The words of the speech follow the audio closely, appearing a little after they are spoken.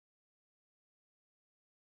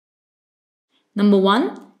Number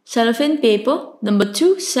 1, cellophane paper. Number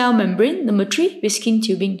 2, cell membrane. Number 3, whisking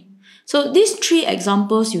tubing. So these 3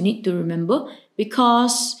 examples you need to remember,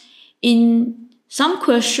 because in some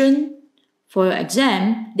question for your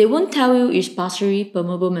exam, they won't tell you it's partially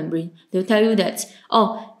permeable membrane. They'll tell you that,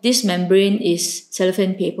 oh, this membrane is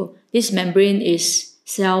cellophane paper. This membrane is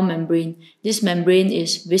cell membrane. This membrane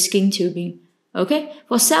is whisking tubing. Okay,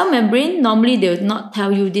 for cell membrane, normally they will not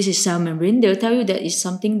tell you this is cell membrane. They will tell you that it's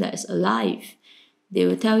something that is alive. They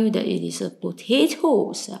will tell you that it is a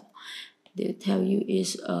potato cell. They will tell you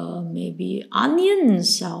it's maybe onion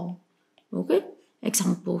cell. Okay,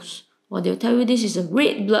 examples. Or they'll tell you this is a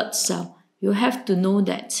red blood cell. You have to know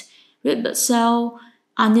that red blood cell,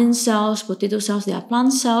 onion cells, potato cells, they are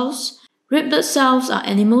plant cells. Red blood cells are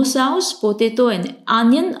animal cells. Potato and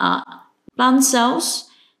onion are plant cells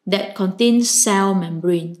that contain cell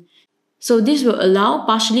membrane. So this will allow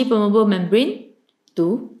partially permeable membrane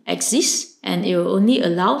to exist, and it will only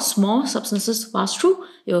allow small substances to pass through.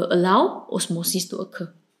 It will allow osmosis to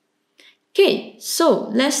occur. Okay, so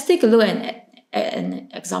let's take a look at an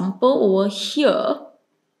example over here.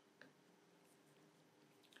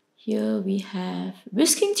 Here we have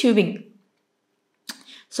whisking tubing.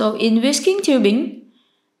 So in whisking tubing,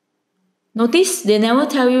 notice they never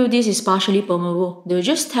tell you this is partially permeable. They'll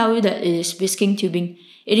just tell you that it is whisking tubing.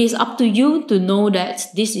 It is up to you to know that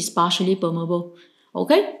this is partially permeable.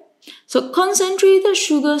 Okay? So concentrated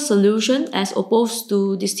sugar solution as opposed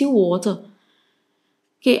to distilled water.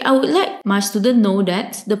 Okay, I would like my student know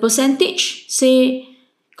that the percentage, say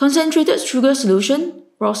concentrated sugar solution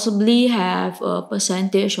possibly have a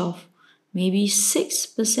percentage of maybe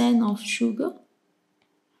 6% of sugar.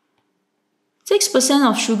 6%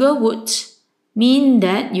 of sugar would mean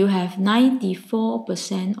that you have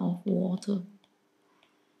 94% of water.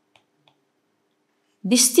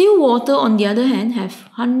 Distilled water, on the other hand, have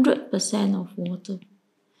 100% of water.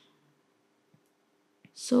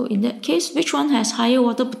 So in that case, which one has higher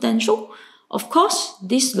water potential? Of course,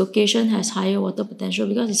 this location has higher water potential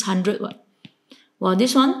because it's 100, while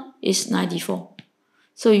this one is 94.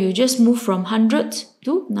 So you just move from 100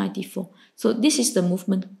 to 94. So this is the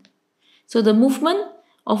movement. So the movement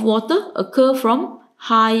of water occur from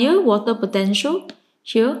higher water potential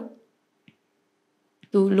here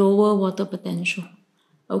to lower water potential.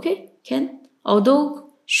 Okay, can?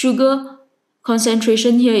 Although sugar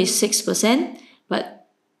concentration here is 6%, but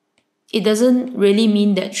it doesn't really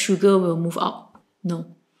mean that sugar will move out.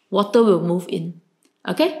 No, water will move in.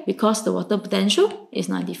 Okay, because the water potential is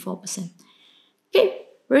 94%. Okay,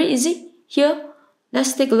 very easy. Here,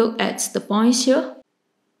 let's take a look at the points here.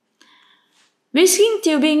 Whisking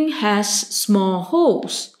tubing has small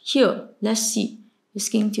holes. Here, let's see.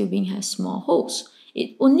 Whisking tubing has small holes.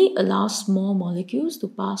 It only allows small molecules to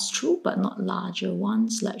pass through, but not larger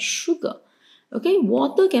ones like sugar. Okay,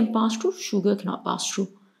 water can pass through, sugar cannot pass through.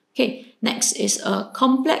 Okay, next is a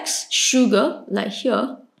complex sugar, like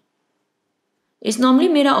here. It's normally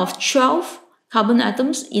made out of 12 carbon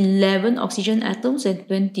atoms, 11 oxygen atoms, and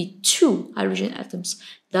 22 hydrogen atoms.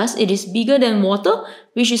 Thus, it is bigger than water,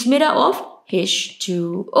 which is made out of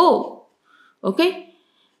H2O. Okay?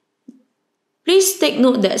 Please take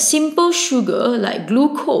note that simple sugar like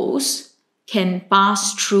glucose can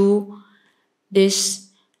pass through this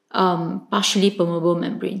partially permeable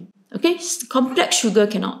membrane. Okay? Complex sugar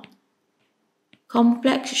cannot.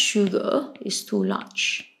 Complex sugar is too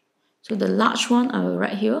large. So the large one I will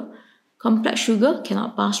write here. Complex sugar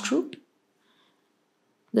cannot pass through.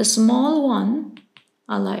 The small one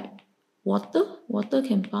are like water. Water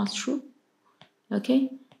can pass through.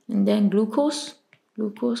 Okay, and then glucose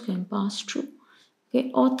can pass through.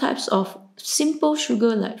 Okay, all types of simple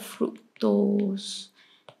sugar like fructose,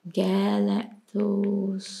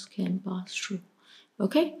 galactose can pass through.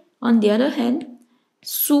 Okay, on the other hand,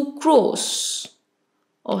 sucrose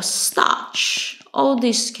or starch, all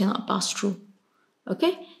this cannot pass through.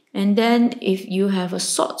 Okay, and then if you have a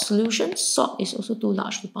salt solution, salt is also too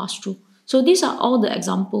large to pass through. So these are all the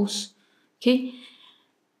examples. Okay.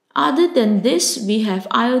 Other than this, we have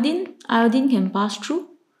iodine. Iodine can pass through.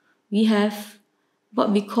 We have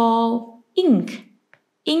what we call ink.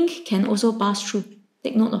 Ink can also pass through.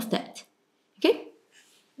 Take note of that. Okay?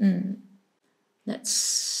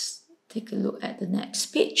 Let's take a look at the next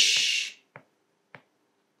page.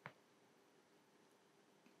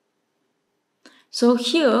 So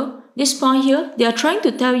here, this point here, they are trying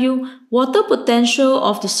to tell you water potential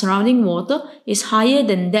of the surrounding water is higher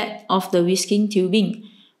than that of the whisking tubing.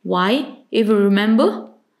 Why? If you remember,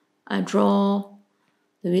 I draw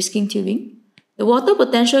the whisking tubing. The water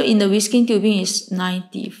potential in the whisking tubing is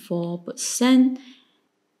 94%.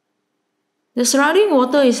 The surrounding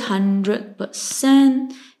water is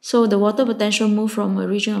 100%, so the water potential moved from a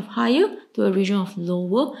region of higher to a region of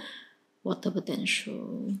lower water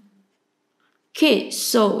potential. Okay,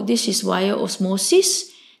 so this is via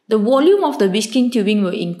osmosis. The volume of the whisking tubing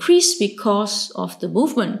will increase because of the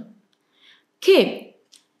movement. Okay,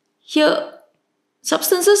 here,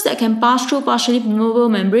 substances that can pass through partially permeable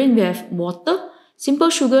membrane, we have water, simple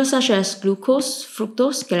sugars such as glucose,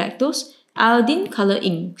 fructose, galactose, iodine, color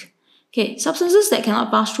ink. Okay, substances that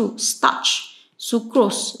cannot pass through, starch,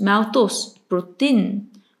 sucrose, maltose,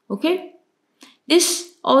 protein. Okay,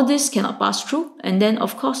 all this cannot pass through, and then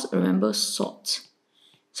of course remember salt.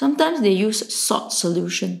 Sometimes they use salt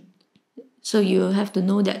solution. So you have to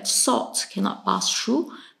know that salt cannot pass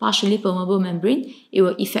through partially permeable membrane. It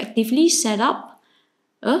will effectively set up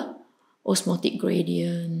a osmotic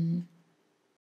gradient.